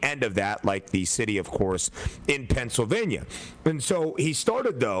on the end of that, like the city, of course, in Pennsylvania. And so he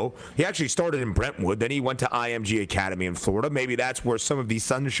actually started in Brentwood. Then he went to IMG Academy in Florida. Maybe that's where some of the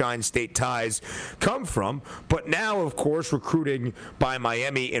Sunshine State ties come from. But now, of course, recruiting by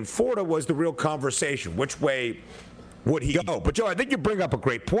Miami in Florida was the real conversation. Which way would he go? But, Joe, I think you bring up a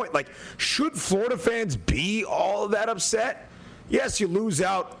great point. Like, should Florida fans be all that upset? Yes, you lose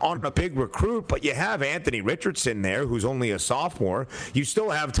out on a big recruit, but you have Anthony Richardson there, who's only a sophomore. You still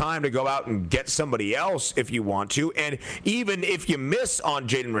have time to go out and get somebody else if you want to. And even if you miss on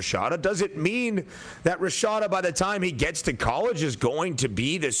Jaden Rashada, does it mean that Rashada, by the time he gets to college, is going to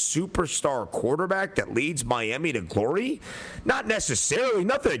be the superstar quarterback that leads Miami to glory? Not necessarily.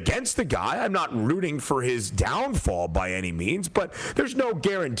 Nothing against the guy. I'm not rooting for his downfall by any means, but there's no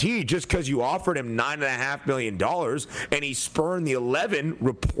guarantee just because you offered him $9.5 million and he spurned the 11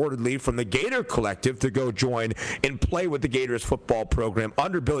 reportedly from the Gator Collective to go join and play with the Gators football program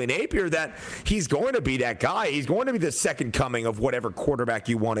under Billy Napier, that he's going to be that guy. He's going to be the second coming of whatever quarterback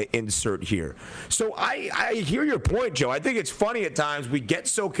you want to insert here. So I hear your point, Joe. I think it's funny at times we get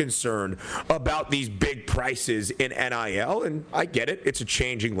so concerned about these big prices in NIL, and I get it. It's a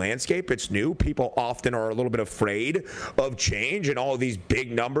changing landscape. It's new. People often are a little bit afraid of change and all of these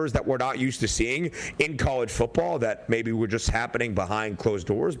big numbers that we're not used to seeing in college football that maybe we're just happening behind closed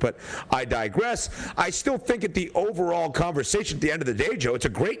doors, but I digress. I still think at the overall conversation at the end of the day, Joe, it's a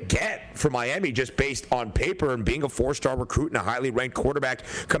great get for Miami just based on paper and being a 4-star recruit and a highly ranked quarterback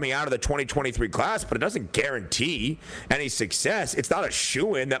coming out of the 2023 class, but it doesn't guarantee any success. It's not a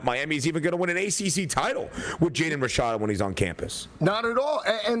shoo-in that Miami's even going to win an ACC title with Jaden Rashada when he's on campus. Not at all.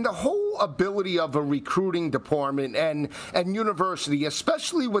 And the whole ability of a recruiting department and university,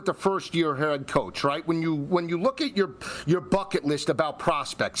 especially with the first-year head coach, right? When you look at your bucket list about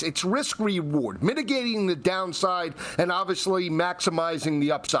prospects, it's risk-reward, mitigating the downside and obviously maximizing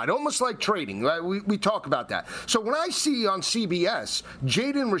the upside, almost like trading, right? We talk about that. So when I see on CBS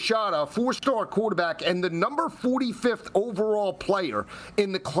Jaden Rashada, a 4-star quarterback and the number 45th overall player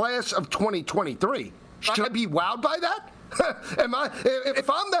in the class of 2023, should I be wowed by that? If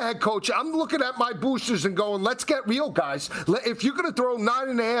I'm the head coach, I'm looking at my boosters and going, let's get real, guys. If you're going to throw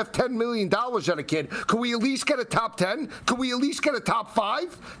 $9.5–10 million at a kid, can we at least get a top 10? Can we at least get a top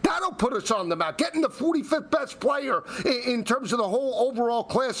 5? That'll put us on the map. Getting the 45th best player in terms of the whole overall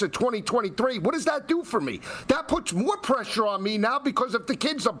class of 2023, what does that do for me? That puts more pressure on me now, because if the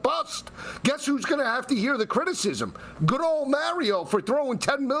kid's a bust, guess who's going to have to hear the criticism? Good old Mario for throwing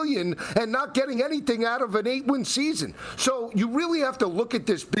 $10 million and not getting anything out of an 8-win season. So you really have to look at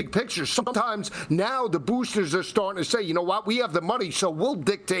this big picture. Sometimes now the boosters are starting to say, you know what, we have the money, so we'll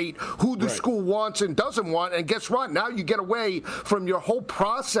dictate who the school wants and doesn't want. And guess what? Now you get away from your whole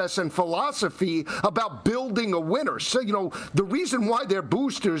process and philosophy about building a winner. So, you know, the reason why they're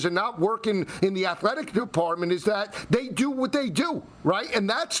boosters and not working in the athletic department is that they do what they do. right? And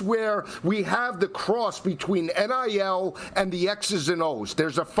that's where we have the cross between NIL and the X's and O's.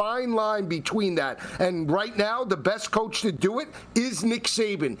 There's a fine line between that. And right now, the best coach to do it is Nick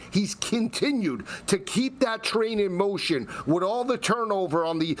Saban. He's continued to keep that train in motion with all the turnover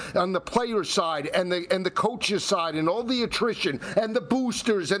on the player side and the coach's side and all the attrition and the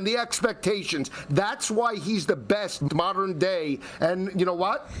boosters and the expectations. That's why he's the best modern day. And you know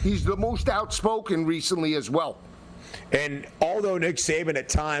what? He's the most outspoken recently as well. And although Nick Saban at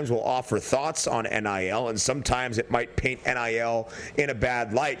times will offer thoughts on NIL, and sometimes it might paint NIL in a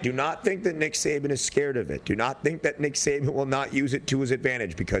bad light, do not think that Nick Saban is scared of it. Do not think that Nick Saban will not use it to his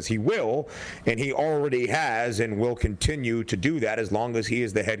advantage, because he will, and he already has and will continue to do that as long as he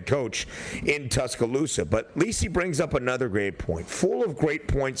is the head coach in Tuscaloosa. But Lisi brings up another great point, full of great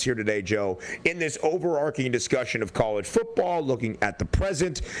points here today, Joe, in this overarching discussion of college football, looking at the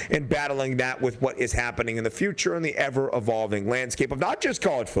present and battling that with what is happening in the future and the ever-evolving landscape of not just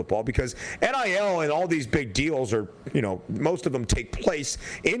college football, because NIL and all these big deals are, most of them take place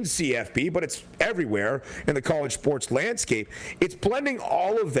in CFB, but it's everywhere in the college sports landscape. It's blending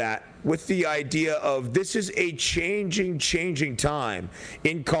all of that with the idea of this is a changing time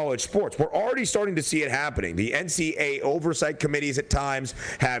in college sports. We're already starting to see it happening. The NCAA oversight committees at times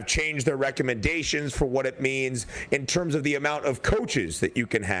have changed their recommendations for what it means in terms of the amount of coaches that you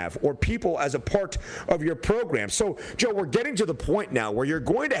can have or people as a part of your program. So, Joe, we're getting to the point now where you're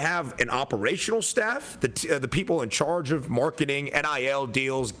going to have an operational staff, the people in charge of marketing, NIL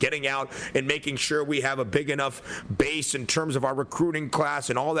deals, getting out and making sure we have a big enough base in terms of our recruiting class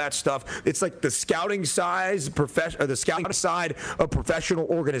and all that stuff. It's like the scouting side of professional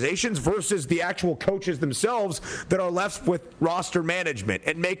organizations versus the actual coaches themselves that are left with roster management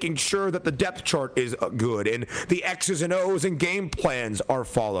and making sure that the depth chart is good and the X's and O's and game plans are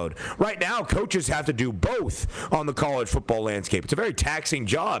followed. Right now, coaches have to do both on the college football landscape. It's a very taxing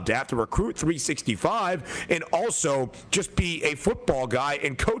job to have to recruit 365 and also just be a football guy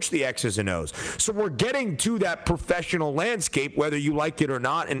and coach the X's and O's. So we're getting to that professional landscape, whether you like it or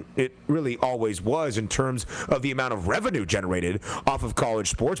not, and it really always was in terms of the amount of revenue generated off of college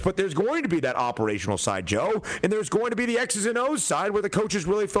sports. But there's going to be that operational side, Joe, and there's going to be the X's and O's side where the coaches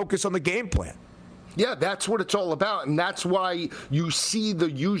really focus on the game plan. Yeah, that's what it's all about, and that's why you see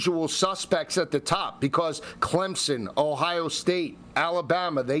the usual suspects at the top, because Clemson, Ohio State,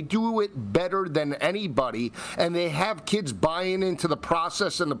 Alabama, they do it better than anybody, and they have kids buying into the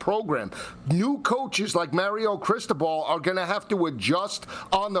process and the program. New coaches like Mario Cristobal are going to have to adjust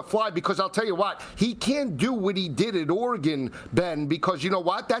on the fly, because I'll tell you what, he can't do what he did at Oregon, Ben, because you know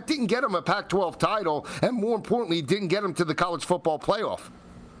what? That didn't get him a Pac-12 title, and more importantly, it didn't get him to the college football playoff.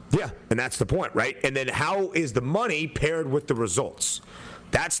 Yeah, and that's the point, right? And then how is the money paired with the results?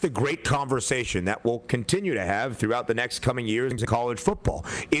 That's the great conversation that we'll continue to have throughout the next coming years in college football.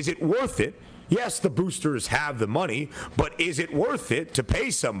 Is it worth it? Yes, the boosters have the money, but is it worth it to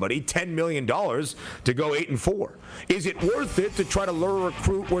pay somebody $10 million to go 8-4? Is it worth it to try to lure a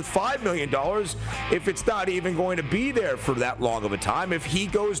recruit worth $5 million if it's not even going to be there for that long of a time? If he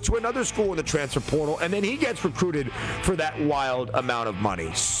goes to another school in the transfer portal and then he gets recruited for that wild amount of money.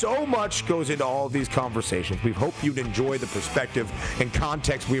 So much goes into all of these conversations. We hope you'd enjoy the perspective and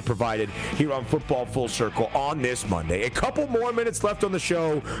context we have provided here on Football Full Circle on this Monday. A couple more minutes left on the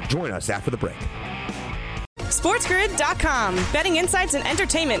show. Join us after the break. SportsGrid.com. Betting insights and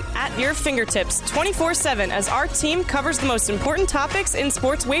entertainment at your fingertips 24/7 as our team covers the most important topics in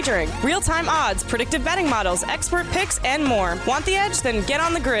sports wagering. Real-time odds, predictive betting models, expert picks, and more. Want the edge? Then get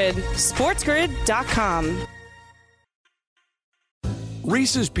on the grid. SportsGrid.com.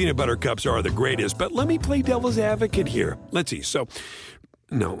 Reese's Peanut Butter Cups are the greatest, but let me play devil's advocate here. Let's see. So,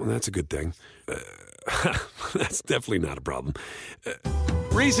 no, that's a good thing. That's definitely not a problem.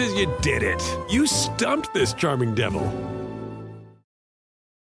 Reese's, you did it. You stumped this charming devil.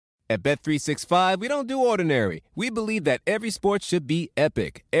 At Bet365, we don't do ordinary. We believe that every sport should be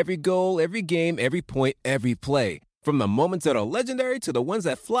epic. Every goal, every game, every point, every play. From the moments that are legendary to the ones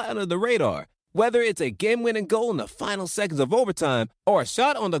that fly under the radar. Whether it's a game-winning goal in the final seconds of overtime or a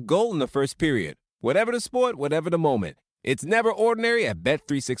shot on the goal in the first period. Whatever the sport, whatever the moment. It's never ordinary at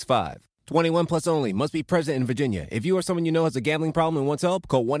Bet365. 21 plus only. Must be present in Virginia. If you or someone you know has a gambling problem and wants help,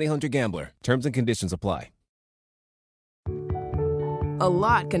 call 1-800-GAMBLER. Terms and conditions apply. A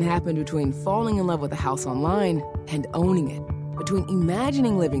lot can happen between falling in love with a house online and owning it. Between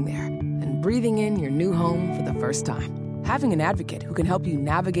imagining living there and breathing in your new home for the first time. Having an advocate who can help you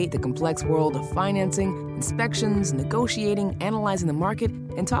navigate the complex world of financing, inspections, negotiating, analyzing the market,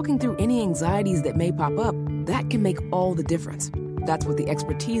 and talking through any anxieties that may pop up, that can make all the difference. That's what the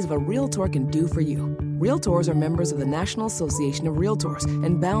expertise of a Realtor can do for you. Realtors are members of the National Association of Realtors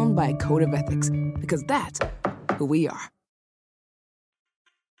and bound by a code of ethics, because that's who we are.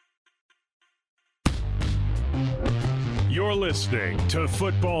 You're listening to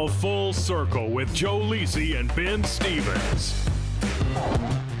Football Full Circle with Joe Lisi and Ben Stevens.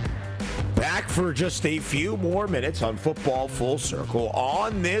 Back for just a few more minutes on Football Full Circle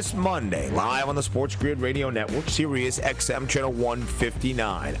on this Monday, live on the Sports Grid Radio Network, Sirius XM Channel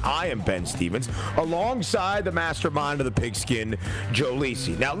 159. I am Ben Stevens, alongside the mastermind of the pigskin, Joe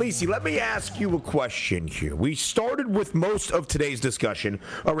Lisi. Now, Lisi, let me ask you a question here. We started with most of today's discussion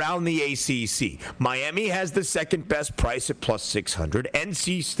around the ACC. Miami has the second best price at plus 600.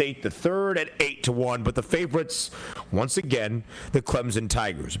 NC State the third at 8-1, but the favorites, once again, the Clemson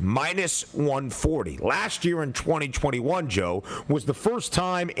Tigers, minus 140. Last year in 2021, Joe, was the first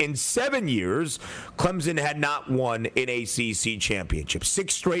time in 7 years Clemson had not won an ACC championship,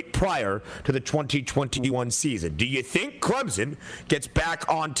 6 straight prior to the 2021 season. Do you think Clemson gets back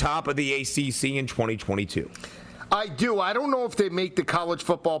on top of the ACC in 2022? I do. I don't know if they make the college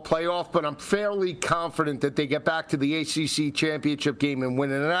football playoff, but I'm fairly confident that they get back to the ACC championship game and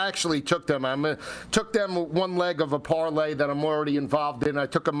win it. And I actually took them. Took them one leg of a parlay that I'm already involved in. I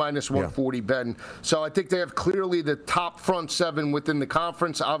took a minus 140, Ben. So I think they have clearly the top front 7 within the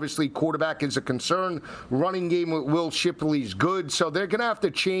conference. Obviously, quarterback is a concern. Running game with Will Shipley's good. So they're going to have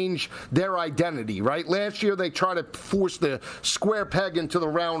to change their identity, right? Last year, they tried to force the square peg into the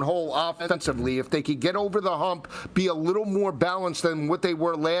round hole offensively. If they could get over the hump, be a little more balanced than what they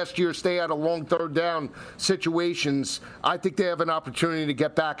were last year, stay out of long third down situations, I think they have an opportunity to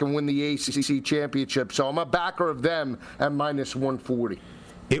get back and win the ACC championship. So I'm a backer of them at minus 140.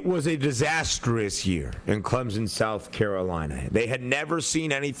 It was a disastrous year in Clemson, South Carolina. They had never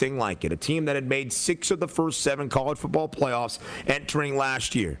seen anything like it. A team that had made 6 of the first 7 college football playoffs entering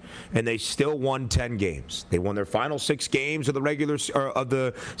last year, and they still won 10 games. They won their final 6 games of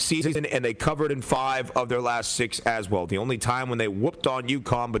the season, and they covered in 5 of their last 6 as well. The only time when they whooped on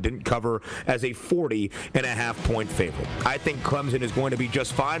UConn but didn't cover as a 40.5-point favorite. I think Clemson is going to be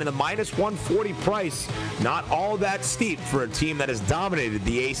just fine, and the minus 140 price, not all that steep for a team that has dominated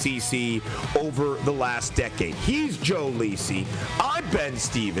the ACC over the last decade. He's Joe Lisi. I'm Ben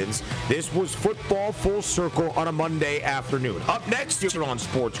Stevens. This was Football Full Circle on a Monday afternoon. Up next, you're on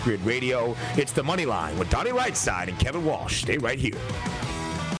Sports Grid Radio. It's The Money Line with Donnie Rightside and Kevin Walsh. Stay right here.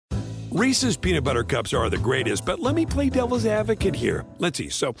 Reese's Peanut Butter Cups are the greatest, but let me play devil's advocate here. Let's see.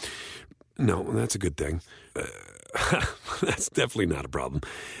 So, no, that's a good thing. That's definitely not a problem.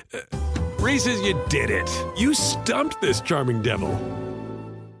 Reese's, you did it. You stumped this charming devil.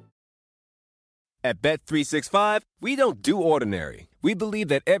 At Bet365, we don't do ordinary. We believe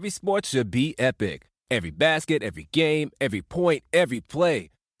that every sport should be epic. Every basket, every game, every point, every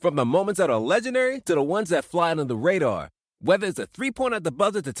play. From the moments that are legendary to the ones that fly under the radar. Whether it's a 3-pointer at the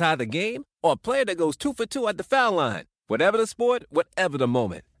buzzer to tie the game or a player that goes 2 for 2 at the foul line. Whatever the sport, whatever the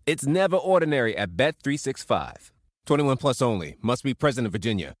moment. It's never ordinary at Bet365. 21 plus only. Must be present in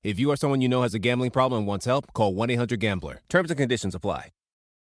Virginia. If you or someone you know has a gambling problem and wants help, call 1-800-GAMBLER. Terms and conditions apply.